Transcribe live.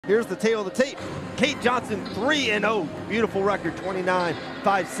Here's the tail of the tape. Kate Johnson, 3-0. Beautiful record, 29,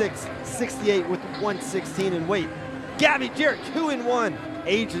 5'6", 68 with 116 in weight. Gabby Jarret, 2-1,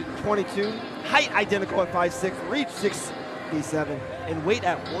 age 22, height identical at 5'6", reach 6'7", and weight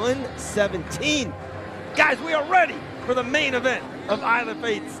at 117. Guys, we are ready for the main event of Island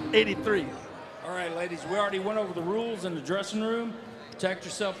Fates 83. All right, ladies, we already went over the rules in the dressing room. Protect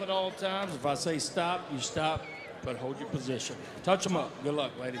yourself at all times. If I say stop, you stop, but hold your position. Touch them up. Good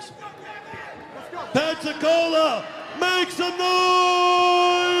luck, ladies. Pensacola, make some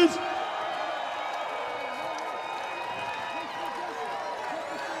noise!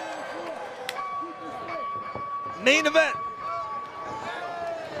 Main event.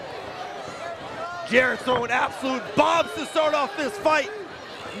 Jarret throwing absolute bombs to start off this fight.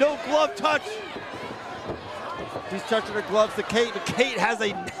 No glove touch. He's touching her gloves to Kate, but Kate has a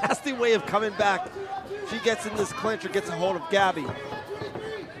nasty way of coming back. She gets in this clinch or gets a hold of Gabby.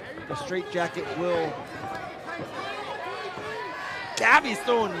 The straight jacket will. Gabby's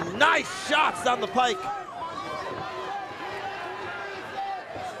throwing nice shots down the pike.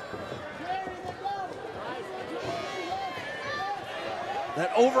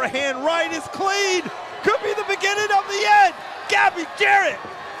 That overhand right is clean. Could be the beginning of the end. Gabby Jarret.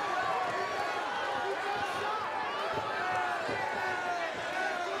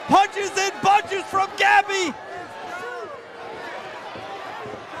 Punches and bunches from Gabby.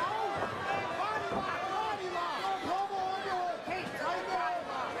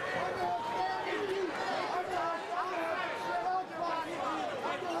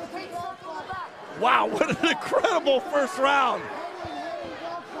 Wow, what an incredible first round.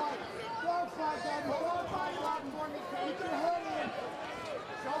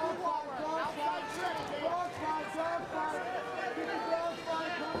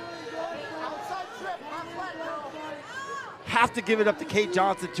 Have to give it up to Kate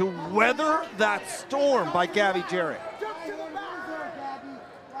Johnson to weather that storm by Gabby Jarret.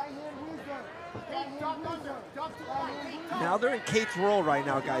 Now they're in Kate's role right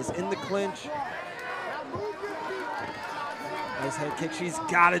now, guys, in the clinch. Nice head kick. She's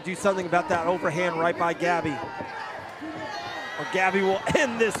got to do something about that overhand right by Gabby, or Gabby will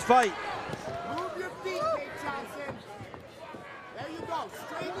end this fight. Move your feet, Kate Johnson. There you go.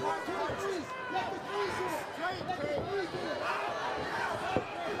 Straight hard punches. Straight, Kate.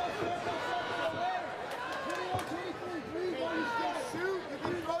 Shoot, you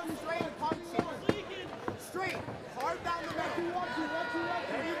can throw straight punches. Straight, hard down the middle.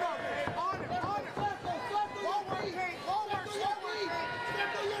 There you go, Kate. On it, on it. Lower, Kate. Lower,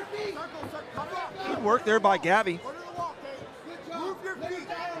 Kate. Circle, circle, come up. Good work there by Gabby. Go to the wall, Kate. Move your feet.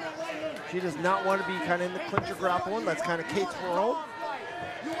 She does not want to be kind of in the clincher grappling. That's kind of Kate's role.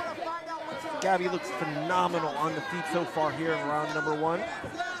 Gabby looks phenomenal on the feet so far here in round number one.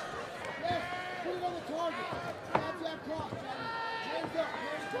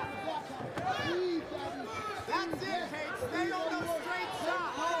 That's it, Kate. Stay on those straight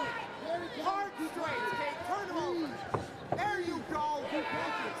shots. Hard straight, Kate. Turn them over. There you go.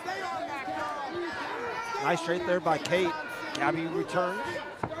 Stay on that, girl. Nice straight there by Kate. Gabby returns.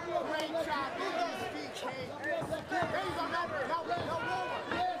 Great shot. Look at his feet, Kate. There you go. No lower.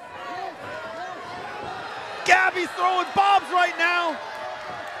 Gabby's throwing bombs right now.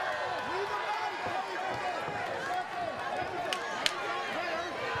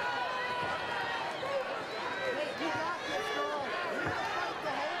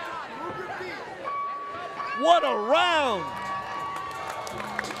 What a round!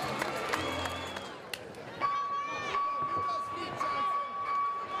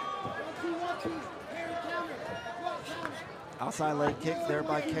 Outside leg kick there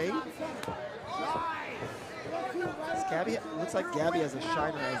by Kate. Gabby, looks like Gabby has a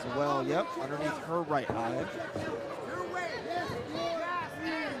shiner as well. Yep, underneath her right eye.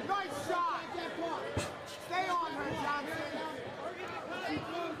 Nice shot. Stay on her, Johnson.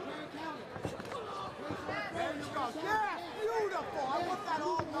 There you go. Yeah, beautiful. I want that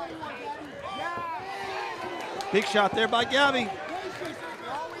all night. Yeah. Big shot there by Gabby.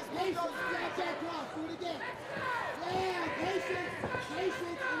 Always need those.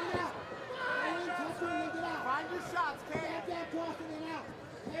 Find your shots, Kate. Very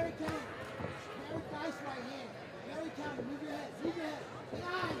nice right hand. Very counter. Move your head. Move your head.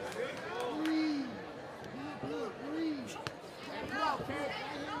 Nice. Breathe. Breathe.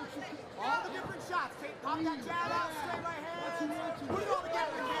 All the different shots, Kate. Pop that jab out, straight right hand. Put it all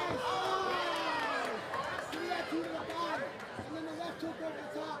together, Kate. See that two to the bottom. And then the left hook over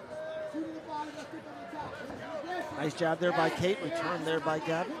the top. Two to the bottom, left hook over the top. Nice jab there by Kate. Return there by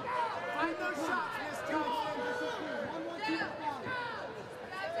Gabby. Find those shots, Miss Johnson.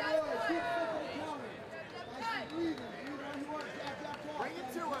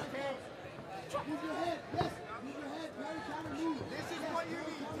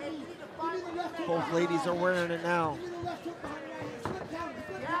 Both ladies are wearing it now. Give me the left hook behind the right hand. Slip counter.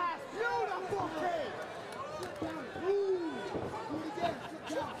 Slip counter. Beautiful, Kate. Slip counter. Ooh. Do it again.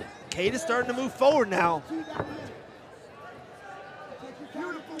 Slip counter. Kate is starting to move forward now. Two down the middle. Take your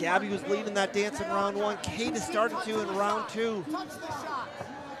counter. Gabby was leading that dance in round 1. Kate is starting to in round 2. Touch the shot.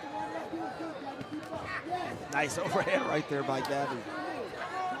 Nice overhand right there by Gabby.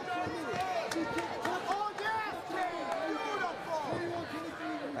 Oh, yes, Kate. Beautiful.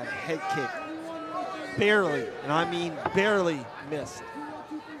 A head kick. Barely, and I mean barely missed. Stay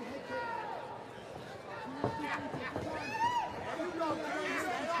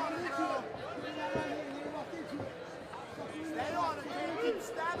on it, Kate. Keep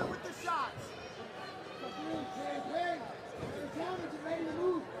stabbing with the shots.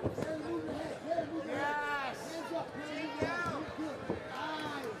 Yes. Keep down.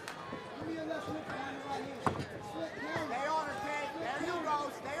 Stay on her, Kate. There you go.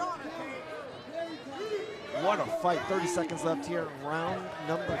 Stay on her, Kate. What a fight. 30 seconds left here in round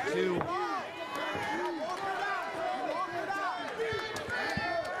number 2. Walk her down. Walk her down.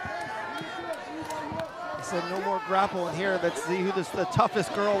 He said no more grappling here. Let's see who the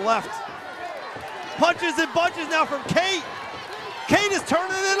toughest girl left. Punches and bunches now from Kate. Kate is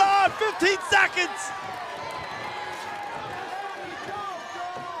turning it on. 15 seconds.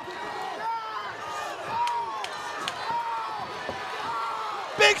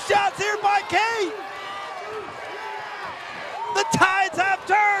 Big shots here by Kate. The tides have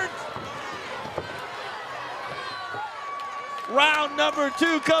turned. Round number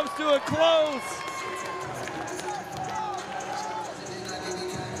 2 comes to a close.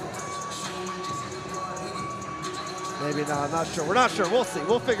 Maybe not, I'm not sure. We're not sure, we'll see.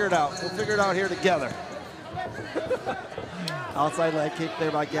 We'll figure it out. We'll figure it out here together. Outside leg kick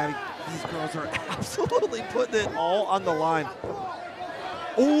there by Gabby. These girls are absolutely putting it all on the line.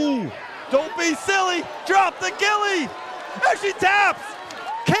 Ooh, don't be silly. Drop the gilly. There she taps.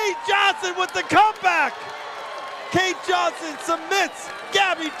 Kate Johnson with the comeback. Kate Johnson submits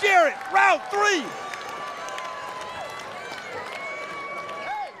Gabby Jarret, round 3.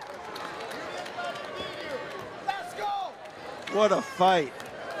 Let's go. What a fight.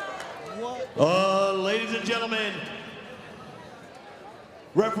 Ladies and gentlemen,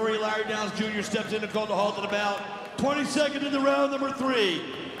 referee Larry Downs Jr. steps in to call the halt at about 22nd in the round number 3.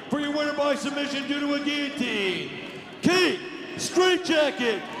 For your winner by submission due to a guillotine, Kate Straight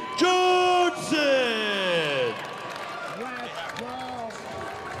Jacket Johnson.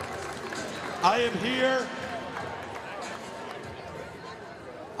 I am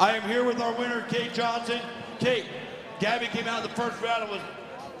here with our winner, Kate Johnson. Kate, Gabby came out in the first round and was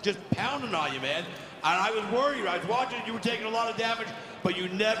just pounding on you, man. And I was worried. I was watching, you were taking a lot of damage, but you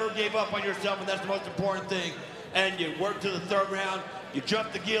never gave up on yourself, and that's the most important thing. And you worked to the 3rd round. You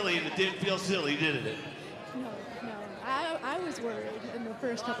jumped the gilly, and it didn't feel silly, didn't it? No. I was worried in the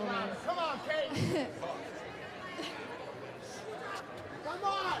first couple rounds. Come on, Kate. Come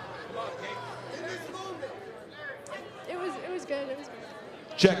on. In this moment. It was good. It was good.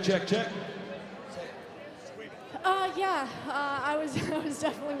 Check. Yeah. I was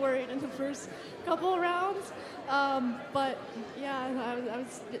definitely worried in the first couple of rounds, but yeah, I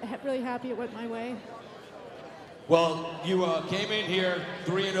was really happy it went my way. Well, you came in here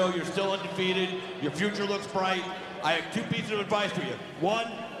 3-0. You're still undefeated. Your future looks bright. I have 2 pieces of advice for you.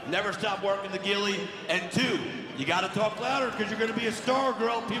 1, never stop working the gilly. And 2, you got to talk louder because you're going to be a star,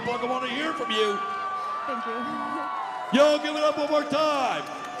 girl. People are going to want to hear from you. Thank you. Yo, give it up one more time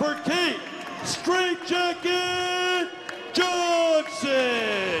for Kate Straight Jacket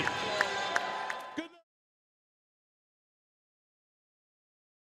Johnson.